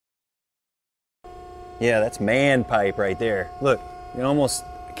Yeah, that's man pipe right there. Look, you almost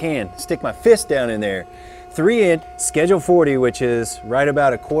can stick my fist down in there. 3-inch schedule 40, which is right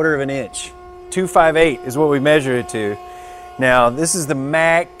about 1/4 of an inch. 258 is what we measure it to. Now, this is the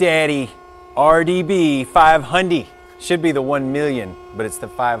Mac Daddy RDB-500. Should be the 1 million, but it's the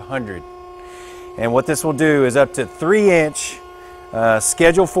 500. And what this will do is up to 3-inch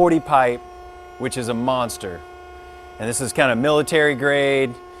schedule 40 pipe, which is a monster. And this is kind of military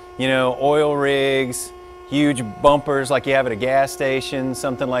grade, you know, oil rigs, huge bumpers like you have at a gas station,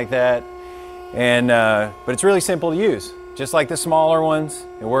 something like that. And but it's really simple to use, just like the smaller ones.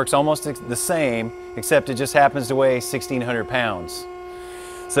 It works almost the same, except it just happens to weigh 1,600 pounds.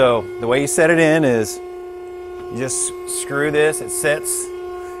 So the way you set it in is you just screw this, it sets.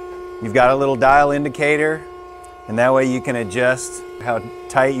 You've got a little dial indicator, and that way you can adjust how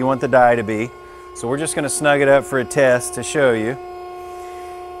tight you want the die to be. So we're just going to snug it up for a test to show you,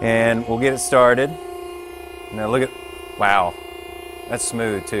 and we'll get it started. Now look at, wow, that's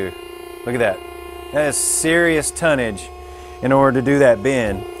smooth too. Look at that. That is serious tonnage in order to do that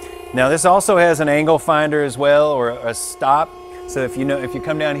bend. Now this also has an angle finder as well, or a stop. So if you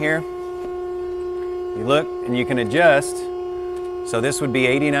come down here, you look and you can adjust. So this would be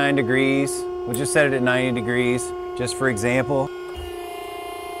 89 degrees. We'll just set it at 90 degrees, just for example.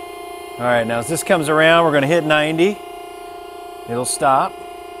 All right, now as this comes around, we're gonna hit 90. It'll stop.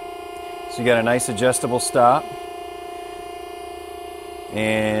 So you got a nice adjustable stop.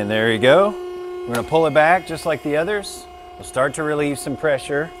 And there you go. We're gonna pull it back just like the others. We'll start to relieve some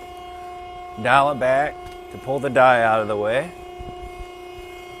pressure. Dial it back to pull the die out of the way.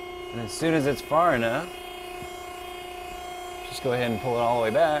 And as soon as it's far enough, just go ahead and pull it all the way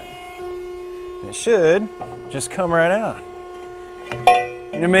back. And it should just come right out.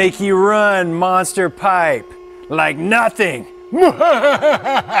 To make you run, monster pipe, like nothing.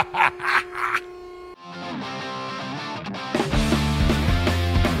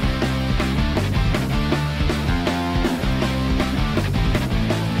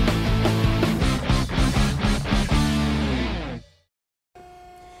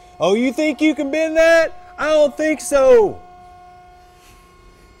 Oh, you think you can bend that? I don't think so.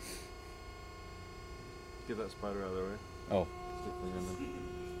 Get that spider out of the way. Oh.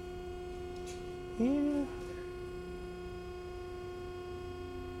 Yeah.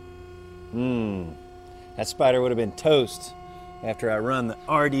 That spider would have been toast after I run the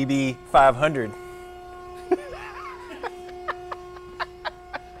RDB-500.